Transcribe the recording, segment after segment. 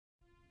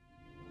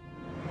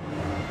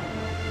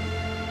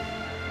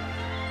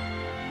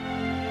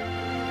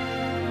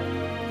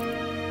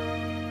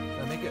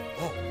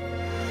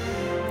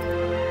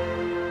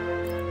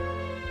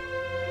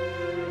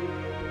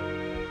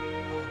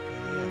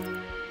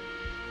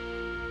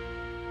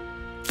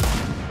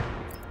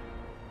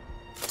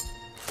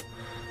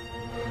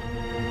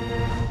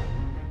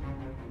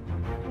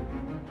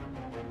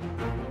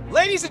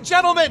Ladies and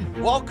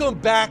gentlemen, welcome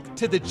back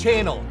to the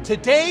channel.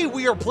 Today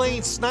we are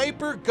playing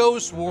Sniper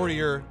Ghost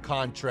Warrior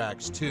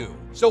Contracts 2.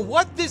 So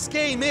what this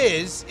game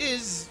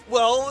is,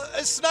 well,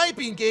 a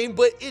sniping game,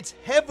 but it's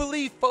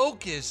heavily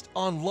focused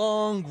on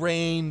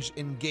long-range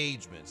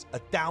engagements,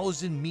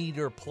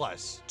 1,000-meter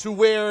plus, to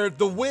where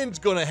the wind's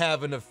gonna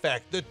have an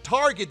effect. The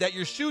target that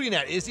you're shooting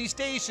at, is he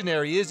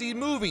stationary? Is he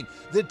moving?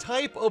 The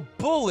type of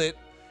bullet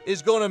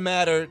is gonna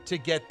matter to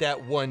get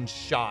that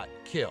one-shot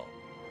kill.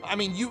 I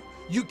mean,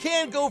 you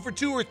can go for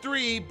 2 or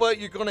 3, but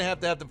you're gonna have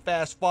the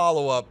fast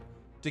follow-up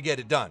to get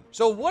it done.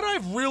 So what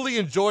I've really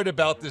enjoyed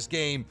about this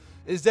game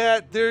is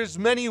that there's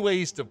many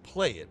ways to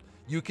play it.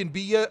 You can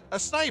be a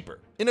sniper,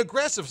 an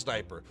aggressive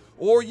sniper,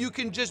 or you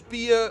can just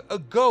be a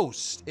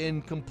ghost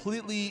and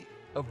completely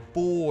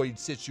avoid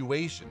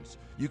situations.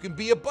 You can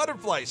be a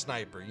butterfly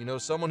sniper, you know,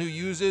 someone who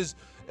uses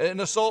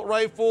an assault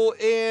rifle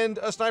and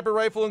a sniper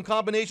rifle in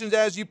combinations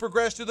as you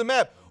progress through the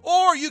map.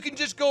 Or you can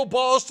just go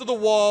balls to the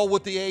wall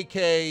with the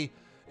AK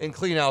and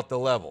clean out the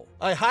level.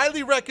 I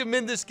highly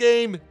recommend this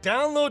game.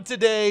 Download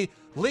today.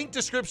 Link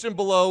description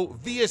below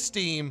via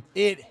Steam.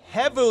 It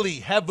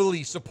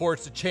heavily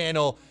supports the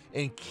channel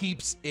and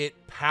keeps it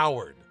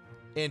powered.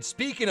 And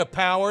speaking of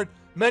powered,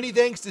 many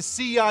thanks to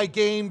CI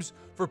Games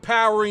for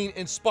powering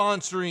and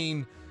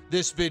sponsoring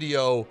this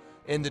video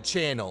and the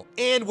channel.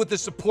 And with the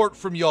support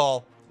from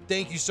y'all,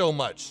 thank you so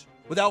much.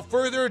 Without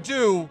further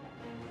ado,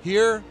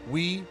 here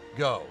we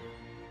go.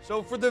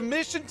 So for the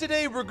mission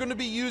today, we're going to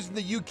be using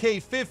the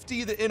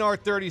UK-50, the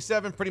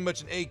NR-37, pretty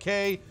much an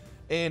AK,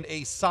 and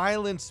a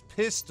silenced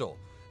pistol.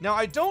 Now,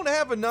 I don't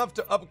have enough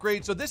to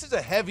upgrade, so this is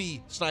a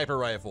heavy sniper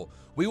rifle.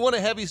 We want a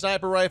heavy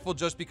sniper rifle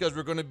just because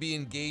we're going to be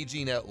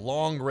engaging at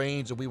long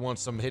range, and we want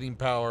some hitting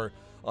power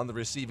on the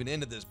receiving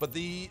end of this. But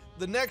the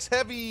next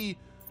heavy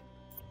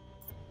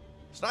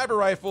sniper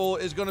rifle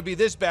is going to be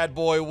this bad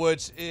boy,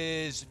 which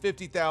is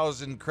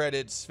 50,000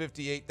 credits,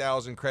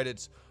 58,000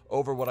 credits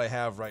over what I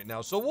have right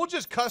now. So we'll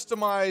just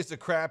customize the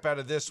crap out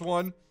of this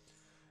one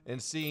and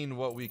seeing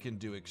what we can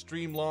do.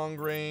 Extreme long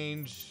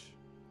range.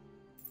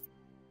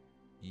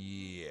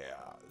 Yeah,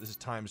 this is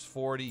times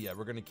 40. Yeah,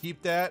 we're gonna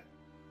keep that.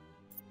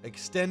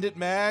 Extended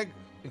mag,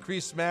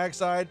 increased mag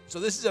side. So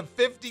this is a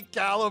 50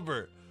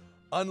 caliber.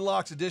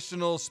 Unlocks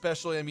additional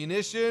special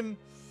ammunition.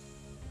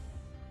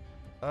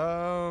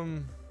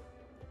 Yeah,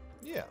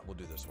 we'll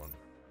do this one.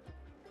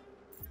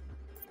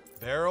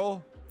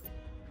 Barrel.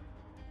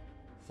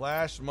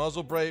 Flash,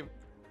 muzzle brake,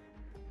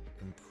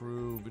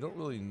 improve. We don't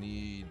really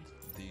need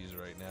these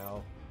right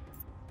now.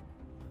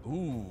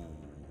 Ooh,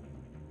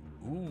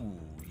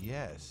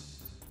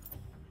 yes.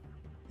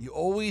 You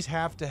always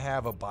have to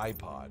have a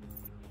bipod.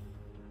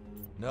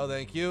 No,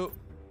 thank you.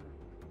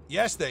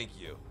 Yes, thank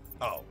you.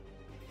 Oh.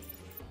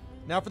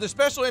 Now for the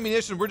special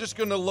ammunition, we're just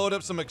gonna load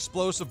up some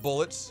explosive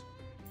bullets.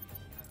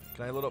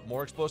 Can I load up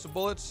more explosive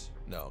bullets?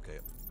 No, okay.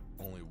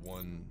 Only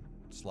one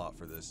slot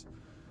for this.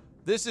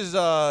 This is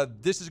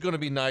going to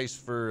be nice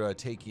for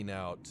taking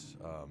out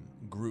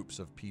groups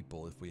of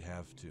people if we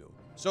have to.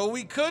 So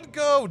we could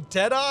go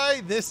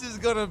Deadeye. This is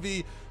a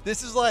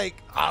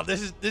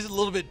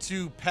little bit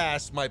too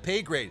past my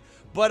pay grade.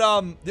 But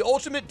the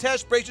ultimate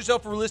test, brace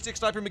yourself for realistic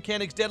sniper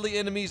mechanics, deadly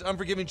enemies,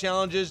 unforgiving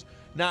challenges,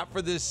 not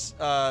for this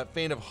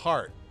faint of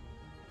heart.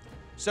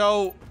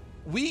 So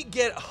we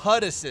get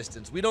HUD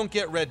assistance. We don't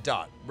get red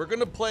dot. We're going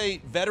to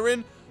play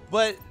veteran,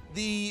 but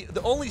the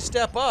only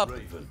step up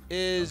Raven,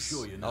 is,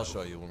 I'll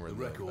show you when we're in the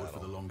the record battle. for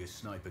the longest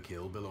sniper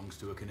kill belongs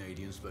to a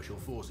Canadian Special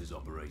Forces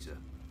operator.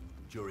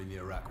 During the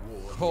Iraq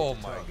War, Oh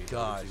my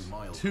gosh,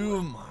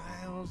 2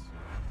 miles?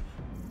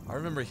 I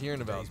remember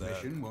hearing about Today's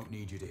that. mission won't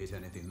need you to hit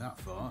anything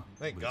that far,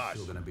 Thank but gosh.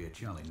 it's still going to be a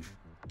challenge.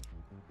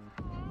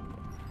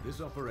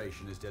 This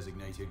operation is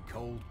designated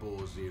Cold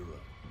Bore Zero.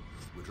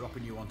 We're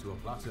dropping you onto a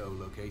plateau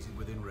located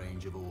within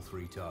range of all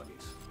 3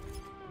 targets.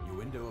 Your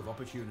window of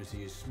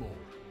opportunity is small,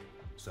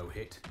 so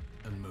hit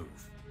and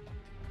move.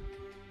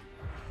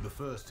 The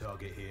first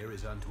target here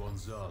is Antoine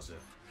Zaza,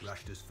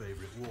 Rashta's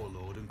favorite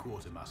warlord and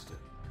quartermaster.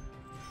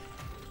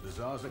 The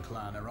Zaza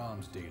clan are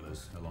arms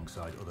dealers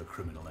alongside other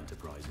criminal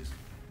enterprises.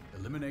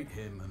 Eliminate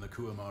him and the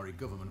Kuamari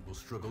government will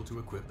struggle to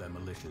equip their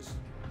militias.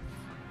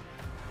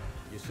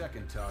 Your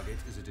second target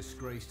is a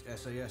disgraced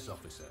SAS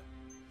officer,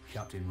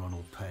 Captain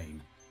Ronald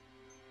Payne.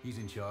 He's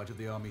in charge of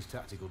the Army's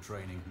tactical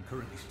training and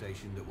currently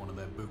stationed at one of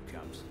their boot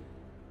camps.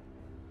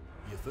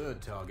 Your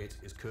third target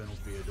is Colonel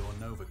Fyodor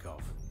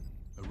Novikov,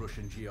 a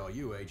Russian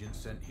GRU agent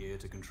sent here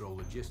to control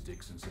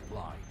logistics and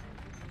supply.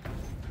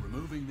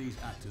 Removing these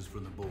actors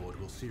from the board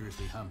will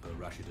seriously hamper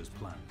Rashida's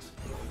plans.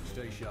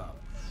 Stay sharp.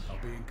 I'll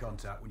be in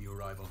contact when you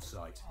arrive on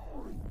site.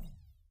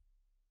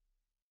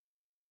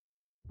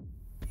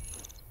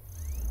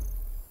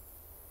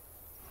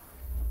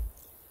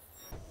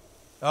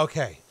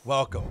 Okay,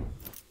 welcome.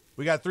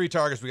 We got 3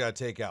 targets we got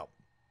to take out.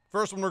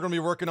 First one we're going to be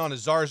working on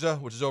is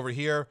Zarza, which is over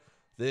here.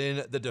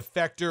 Then the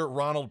defector,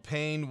 Ronald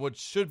Payne, which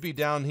should be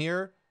down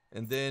here.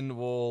 And then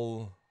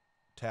we'll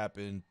tap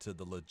into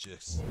the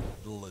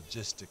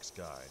logistics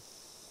guy.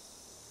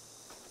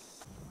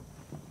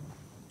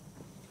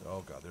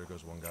 Oh god, there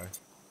goes one guy.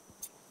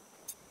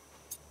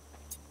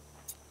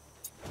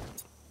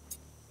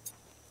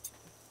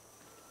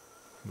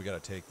 We gotta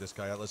take this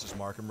guy out. Let's just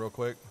mark him real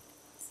quick.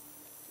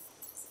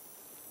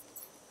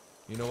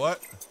 You know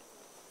what?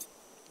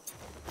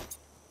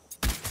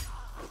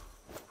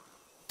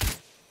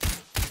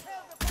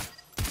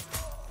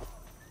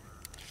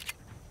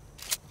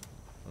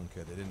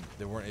 Okay,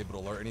 they weren't able to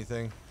alert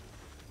anything.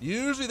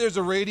 Usually there's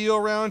a radio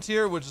around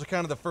here, which is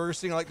kind of the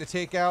first thing I like to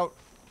take out.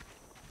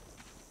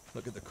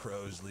 Look at the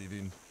crows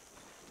leaving.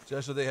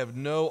 Just so they have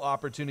no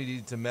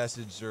opportunity to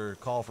message or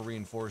call for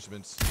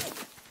reinforcements.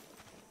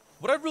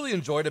 What I've really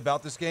enjoyed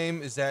about this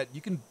game is that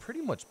you can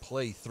pretty much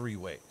play 3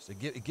 ways.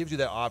 It gives you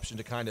that option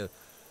to kind of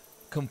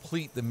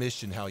complete the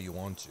mission how you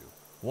want to.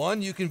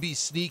 1, you can be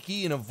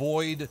sneaky and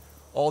avoid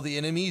all the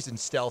enemies and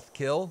stealth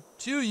kill.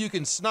 2, you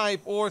can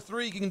snipe. Or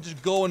 3, you can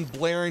just go in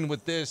blaring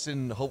with this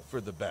and hope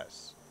for the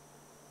best.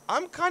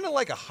 I'm kind of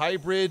like a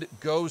hybrid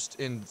ghost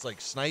and like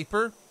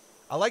sniper.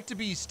 I like to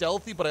be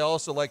stealthy, but I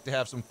also like to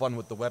have some fun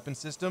with the weapon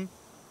system.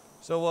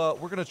 So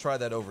we're going to try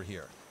that over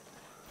here.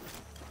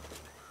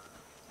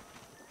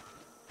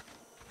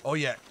 Oh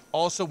yeah,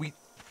 also we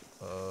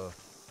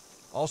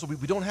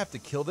don't have to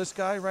kill this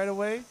guy right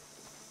away.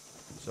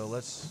 So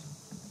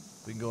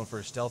we can go in for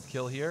a stealth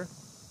kill here.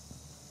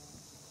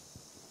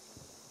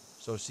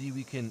 So see,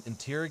 we can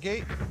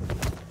interrogate.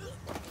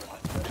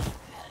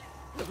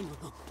 No.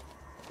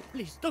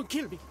 Please, don't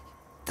kill me.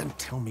 Then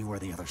tell me where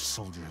the other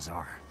soldiers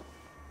are.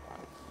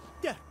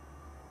 There.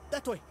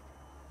 That way.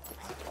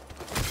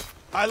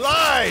 I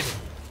lied!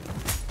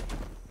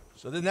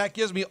 So then that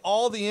gives me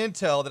all the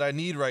intel that I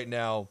need right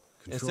now.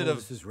 Control,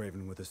 this is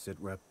Raven with a sit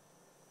rep.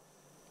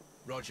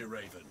 Roger,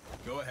 Raven.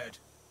 Go ahead.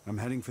 I'm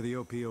heading for the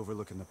OP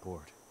overlooking the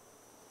port.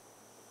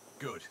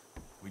 Good.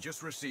 We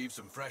just received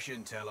some fresh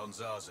intel on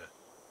Zaza.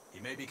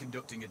 He may be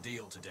conducting a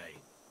deal today.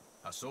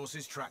 Our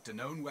sources tracked a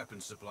known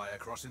weapons supplier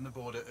crossing the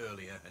border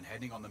earlier and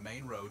heading on the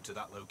main road to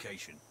that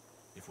location.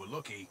 If we're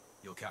lucky,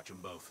 you'll catch them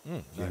both.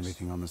 Nice.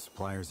 Anything on the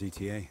supplier's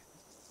ETA?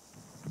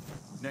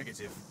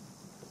 Negative.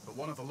 But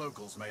one of the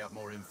locals may have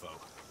more info.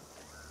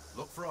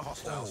 Look for a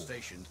hostile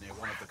stationed near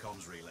one of the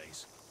comms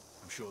relays.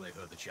 I'm sure they've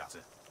heard the chatter.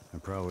 I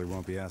probably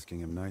won't be asking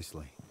him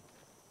nicely.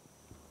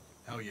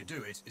 How you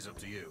do it is up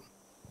to you.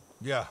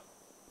 Yeah,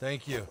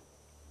 thank you.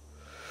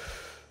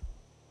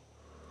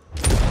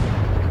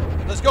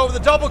 Let's go with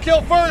the double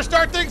kill first.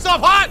 Start things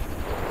off hot.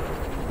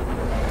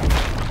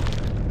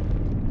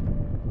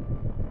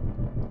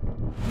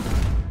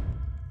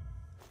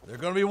 They're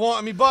gonna be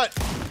wanting me, but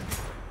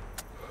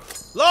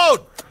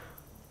load.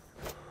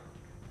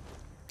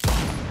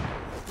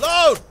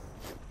 Load.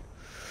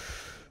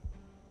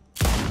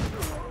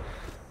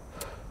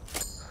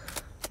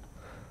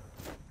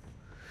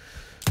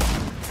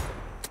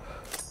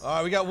 All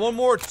right, we got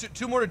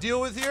two more to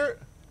deal with here.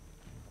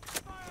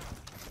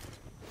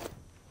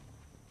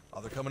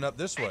 Oh, they're coming up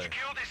this way.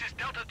 HQ, this is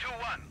Delta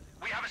 2-1.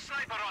 We have a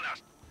sniper on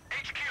us.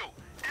 HQ,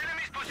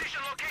 enemy's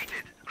position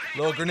located. Ready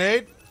Little to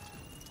grenade.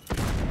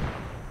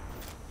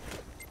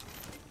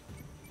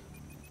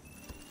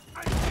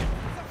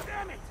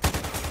 Damn it!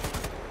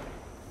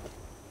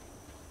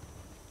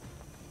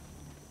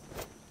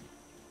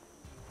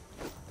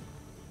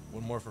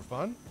 One more for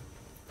fun.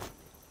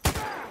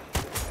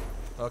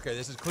 Okay,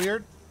 this is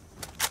cleared.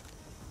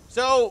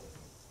 So,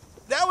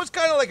 that was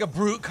kind of like a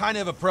brute kind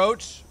of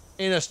approach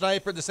and a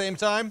sniper at the same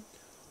time.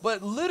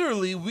 But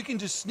literally, we can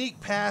just sneak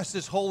past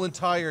this whole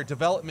entire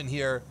development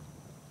here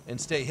and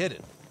stay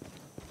hidden.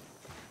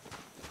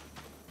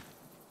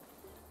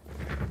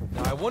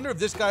 Now, I wonder if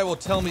this guy will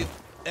tell me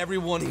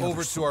everyone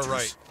over to our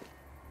right.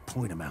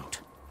 Point him out.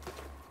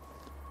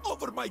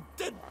 Over my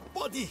dead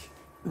body!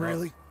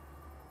 Really?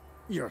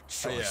 Your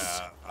choice.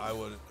 Yeah, I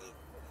would.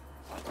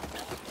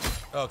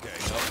 Okay,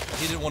 nope.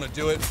 He didn't want to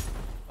do it.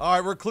 All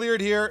right, we're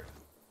cleared here.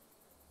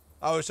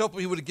 I was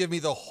hoping he would give me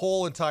the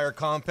whole entire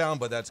compound,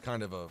 but that's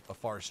kind of a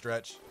far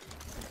stretch.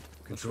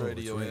 Control, Let's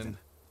radio it's in. Raven.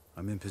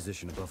 I'm in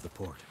position above the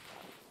port.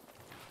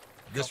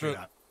 This Copy room.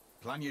 that.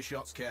 Plan your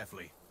shots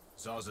carefully.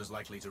 Zaza's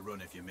likely to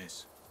run if you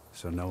miss.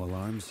 So no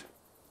alarms?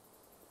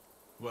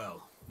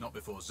 Well, not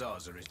before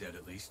Zaza is dead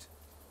at least.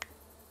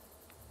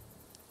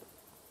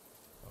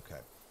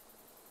 Okay.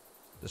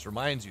 This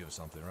reminds you of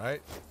something,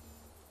 right?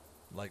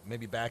 Like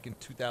maybe back in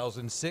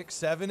 2006,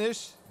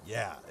 7-ish?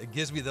 Yeah, it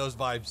gives me those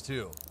vibes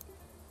too.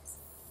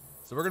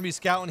 So we're going to be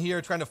scouting here,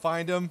 trying to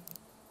find them.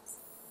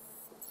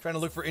 Trying to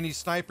look for any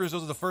snipers.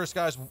 Those are the first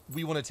guys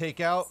we want to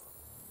take out.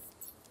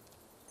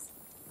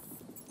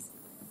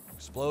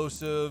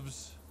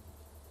 Explosives.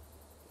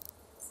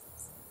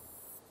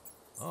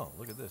 Oh,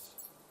 look at this.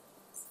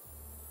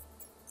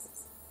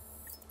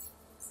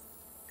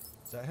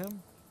 Is that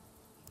him?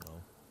 No.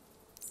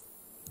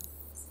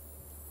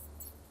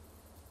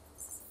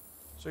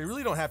 So you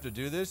really don't have to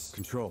do this.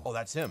 Control. Oh,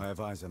 that's him. I have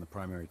eyes on the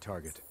primary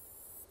target.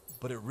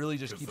 But it really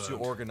just keeps you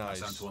Confirmed.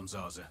 organized. That's Antoine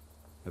Zaza.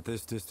 At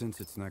this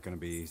distance, it's not going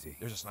to be easy.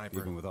 There's a sniper.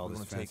 Even with all We this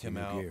wanna take fancy him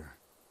new out. gear.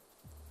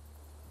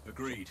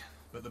 Agreed,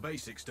 but the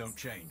basics don't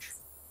change.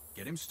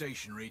 Get him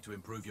stationary to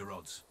improve your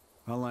odds.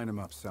 I'll line him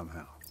up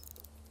somehow.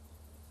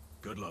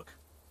 Good luck.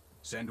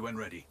 Send when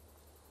ready.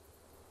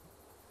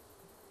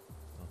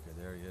 Okay,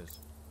 there he is.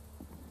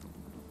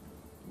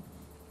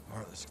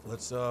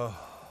 Let's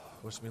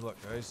wish me luck,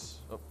 guys.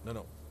 Oh, no.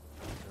 There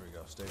we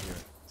go. Stay here.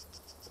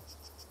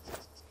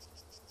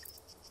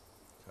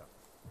 Okay.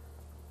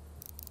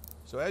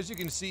 So as you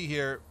can see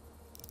here,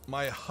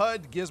 my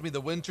HUD gives me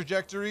the wind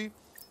trajectory,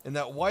 and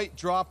that white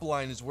drop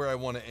line is where I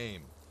want to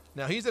aim.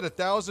 Now he's at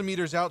 1,000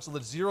 meters out, so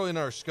let's zero in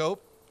our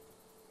scope.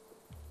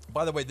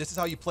 By the way, this is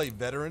how you play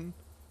veteran,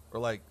 or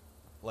like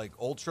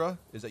ultra,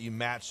 is that you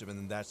match him, and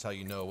then that's how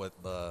you know what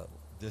the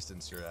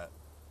distance you're at.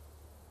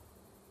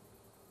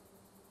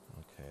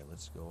 Okay,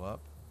 let's go up.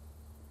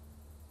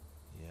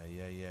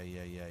 Yeah.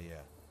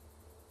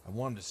 I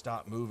want him to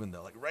stop moving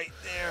though, like right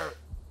there.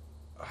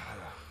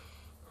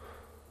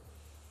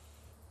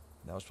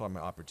 That was probably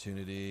my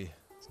opportunity.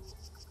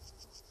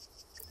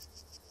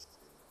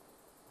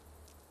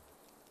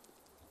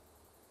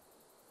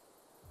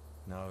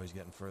 No, he's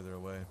getting further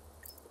away.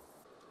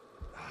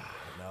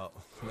 No.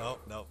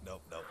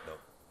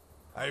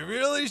 I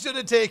really should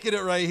have taken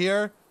it right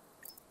here.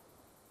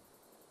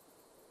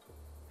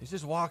 He's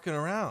just walking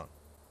around.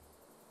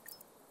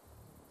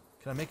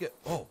 Can I make it?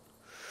 Oh.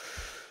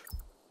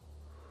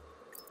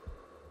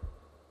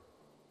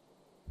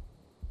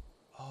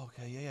 Oh,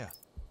 okay, yeah.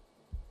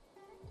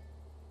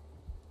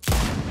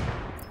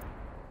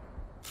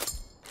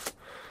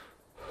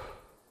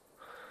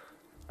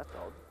 That's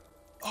odd.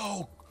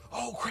 Oh,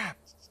 crap.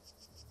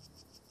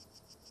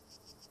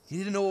 He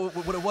didn't know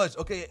what it was.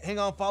 Okay, hang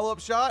on, follow-up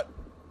shot.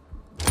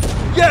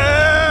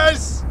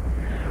 Yes!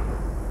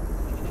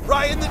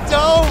 Right in the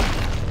dome.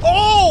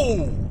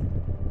 Oh!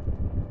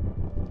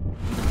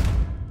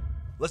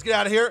 Let's get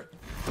out of here.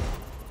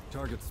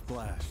 Target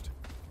splashed.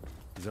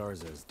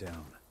 Zarza's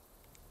down.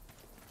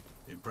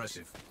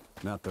 Impressive.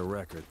 Not the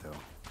record, though.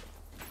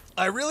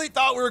 I really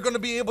thought we were going to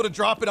be able to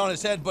drop it on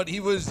his head, but he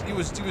was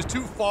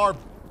too far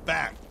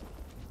back.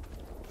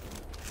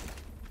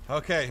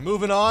 Okay,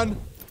 moving on.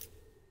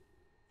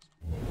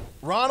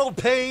 Ronald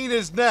Payne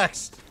is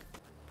next.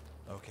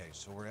 Okay,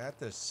 so we're at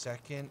the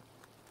second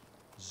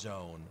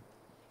zone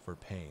for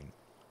Payne.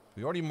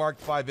 We already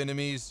marked 5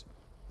 enemies.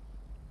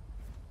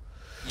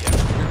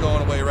 Yeah, you're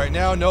going away right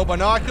now. No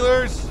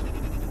binoculars.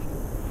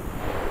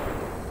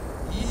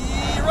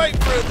 Right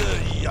for the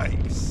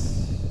yikes.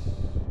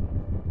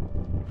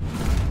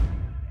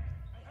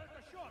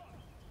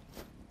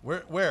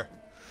 Where?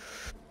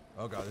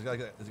 Oh god, this guy's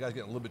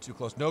getting a little bit too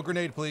close. No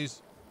grenade,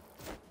 please.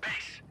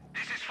 Base,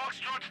 this is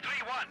Foxtrot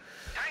 3-1.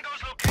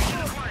 Tango's location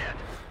acquired.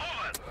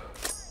 Over.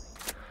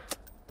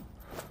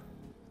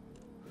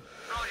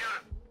 Roger.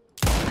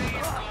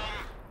 Please come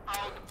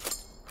out.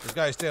 This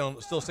guy's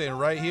still staying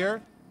right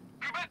here.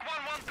 Quebec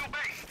 1-1 to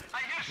base. I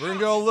hear We're gonna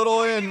go a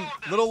little in,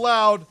 shots. little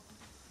loud.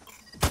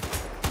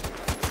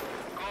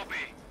 Copy.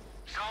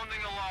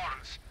 Sounding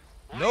alarms.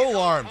 No Lethal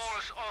alarms.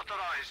 Force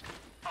authorized.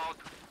 Out.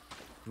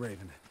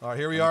 Raven. All right,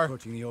 here we I'm are.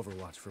 approaching the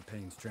Overwatch for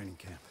Payne's training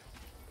camp.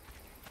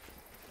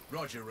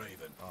 Roger,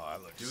 Raven. Oh, I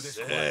look Do this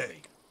sick.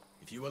 quietly.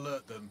 If you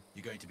alert them,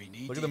 you're going to be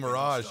knee Look at deep the in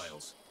Mirage.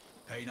 hostiles.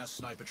 Payne has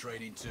sniper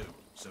training too,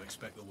 so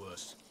expect the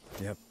worst.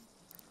 Yep.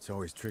 It's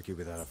always tricky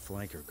without a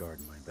flanker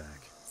guarding my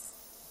back.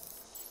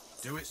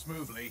 Do it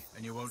smoothly,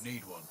 and you won't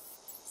need one.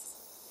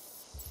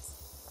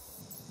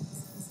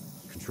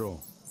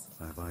 Control.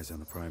 I have eyes on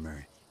the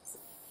primary.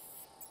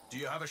 Do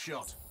you have a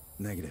shot?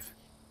 Negative.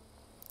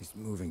 He's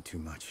moving too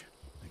much.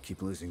 I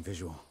keep losing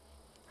visual.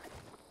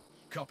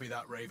 Copy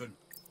that, Raven.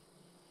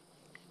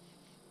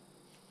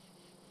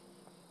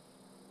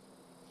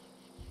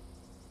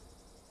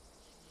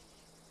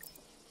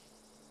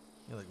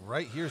 Yeah, like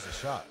right here's the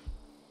shot.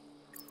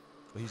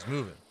 But he's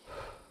moving.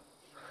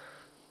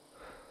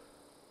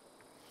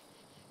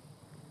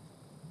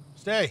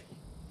 Stay.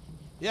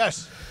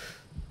 Yes.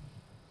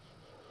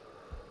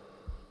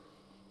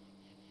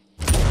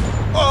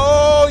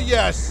 Oh,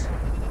 yes.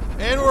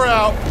 And we're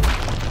out.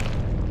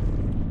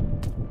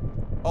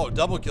 Oh,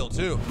 double kill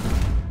too.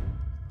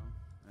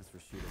 That's for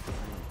shooting the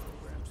training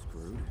program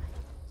screwed.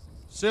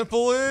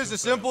 Simple is,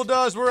 as simple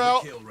does. We're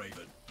out. Kill,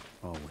 Raven.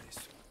 Always.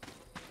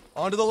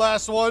 On to the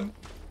last one.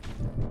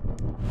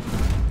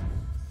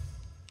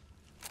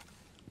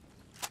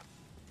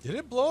 Did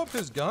it blow up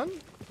his gun?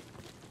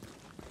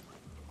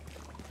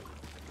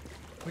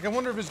 Like, I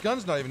wonder if his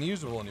gun's not even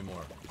usable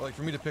anymore. Like,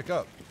 for me to pick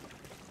up.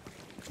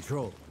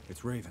 Control.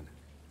 It's Raven.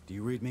 Do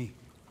you read me?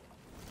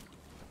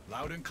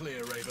 Loud and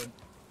clear, Raven.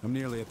 I'm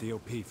nearly at the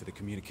OP for the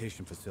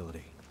communication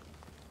facility.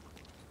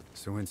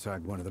 So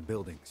inside one of the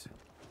buildings.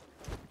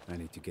 I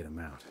need to get him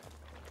out.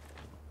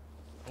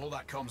 All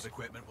that comms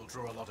equipment will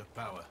draw a lot of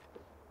power.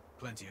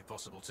 Plenty of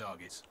possible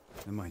targets.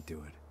 I might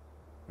do it.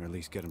 Or at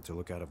least get him to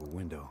look out of a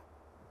window.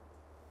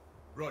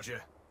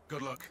 Roger.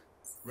 Good luck.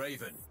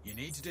 Raven, you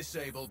need to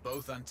disable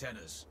both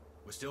antennas.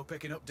 We're still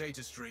picking up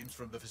data streams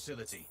from the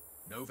facility.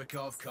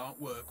 Novikov can't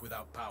work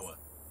without power.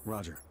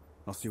 Roger.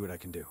 I'll see what I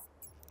can do.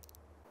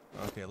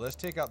 Okay, let's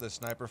take out this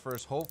sniper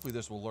first. Hopefully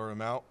this will lure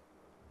him out.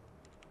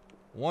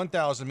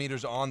 1,000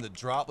 meters on the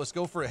drop. Let's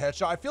go for a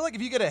headshot. I feel like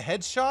if you get a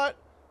headshot,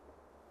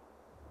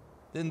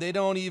 then they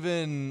don't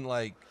even,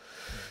 like,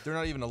 they're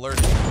not even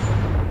alerted.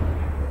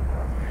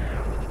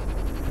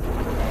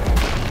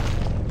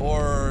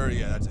 Or,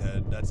 yeah,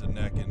 that's a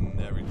neck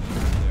and everything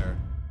right there.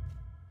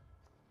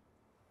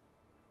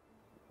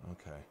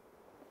 Okay.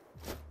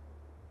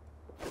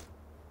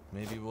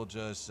 Maybe we'll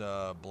just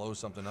blow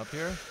something up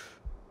here.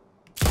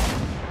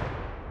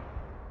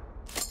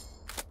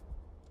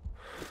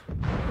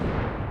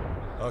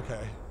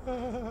 Okay.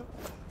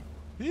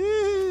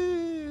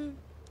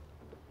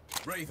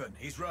 Raven,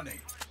 he's running.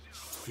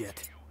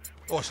 Shit.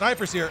 Oh,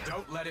 sniper's here.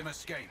 Don't let him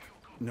escape.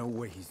 No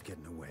way he's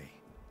getting away.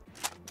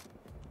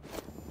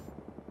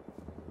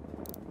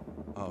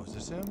 Oh, is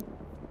this him?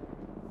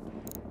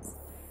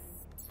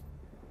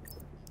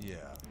 Yeah.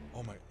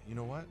 Oh my, you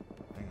know what?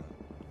 Hang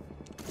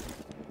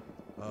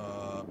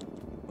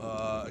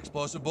on.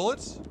 Explosive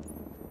bullets?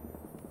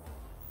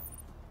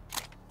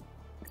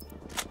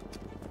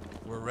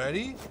 We're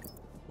ready?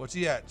 What's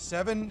he at?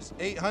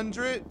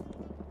 800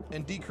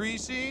 and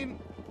decreasing?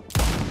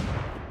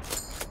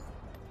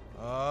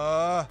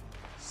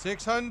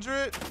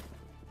 600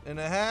 and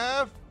a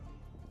half?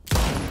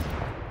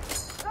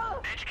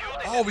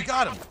 Oh, we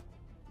got him.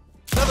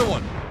 Another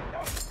one.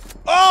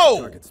 Oh!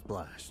 Target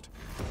splashed.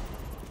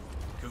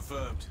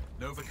 Confirmed.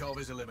 Novikov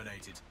is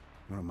eliminated.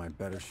 One of my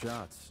better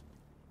shots.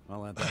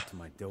 I'll add that to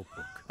my dope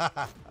book.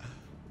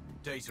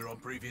 Data on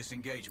previous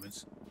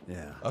engagements.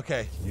 Yeah.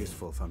 Okay.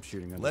 Useful if I'm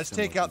shooting under Let's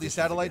similar take out these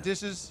conditions satellite again.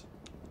 dishes.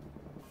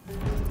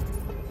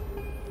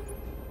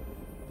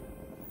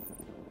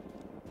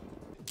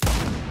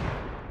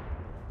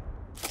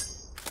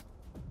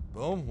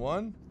 Boom,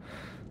 one.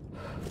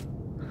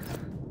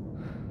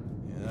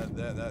 Yeah,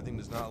 that thing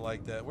does not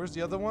like that. Where's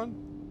the other one?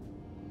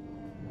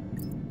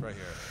 Right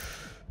here.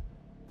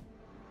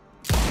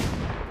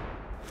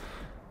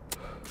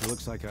 It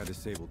looks like I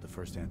disabled the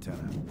first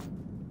antenna.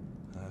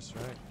 That's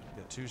right.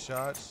 Got 2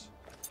 shots.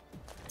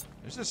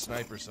 There's a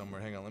sniper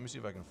somewhere. Hang on, let me see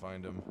if I can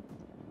find him.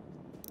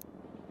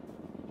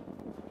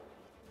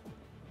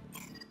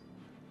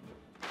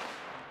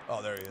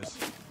 Oh, there he is.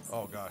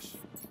 Oh, gosh.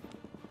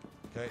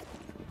 Okay.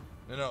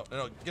 No.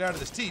 Get out of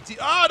this. T.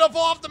 Ah, don't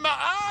fall off the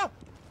mountain. Ah!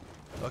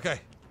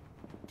 Okay.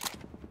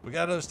 We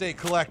gotta stay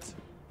collect.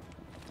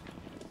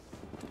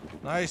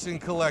 Nice and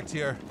collect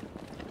here.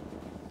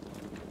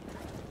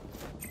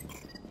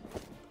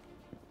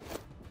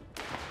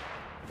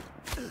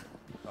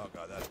 Oh,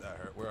 God, that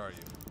hurt. Where are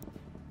you?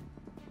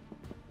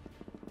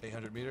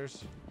 800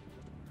 meters?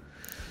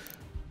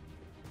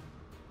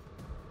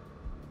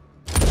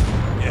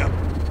 Yep.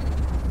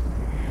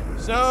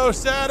 So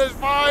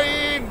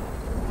satisfying!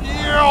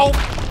 Yo!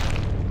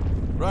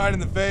 Right in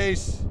the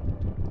face.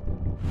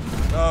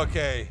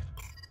 Okay.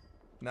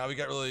 Now we've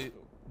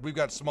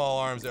got small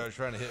arms that are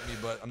trying to hit me,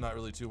 but I'm not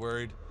really too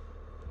worried.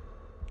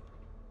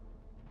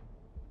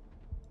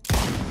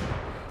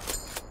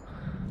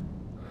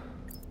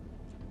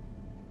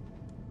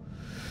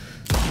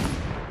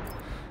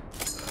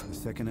 The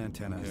second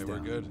antenna is Okay, down.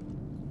 we're good.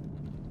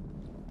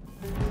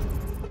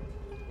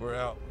 We're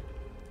out.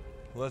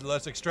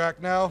 Let's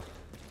extract now.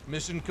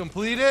 Mission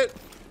completed.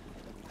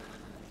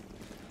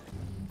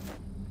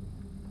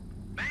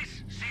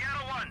 Base,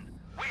 Sierra 1.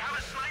 We have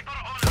a sniper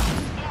on us.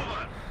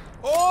 Over.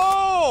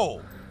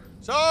 Oh!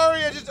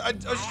 Sorry, I was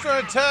just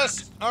trying to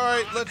test. All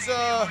right, let's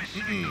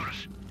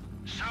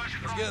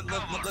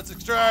let's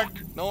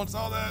extract. No one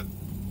saw that.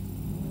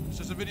 It's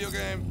just a video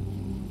game.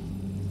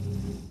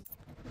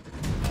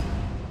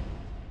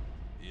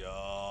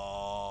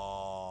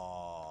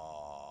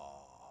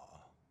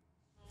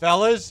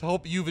 Fellas,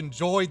 hope you've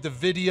enjoyed the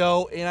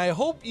video, and I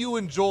hope you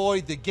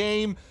enjoyed the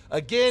game.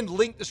 Again,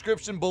 link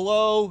description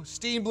below,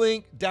 Steam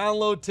link,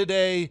 download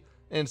today,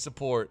 and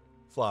support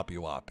Floppy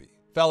Woppy.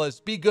 Fellas,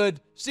 be good.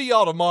 See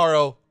y'all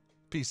tomorrow.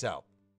 Peace out.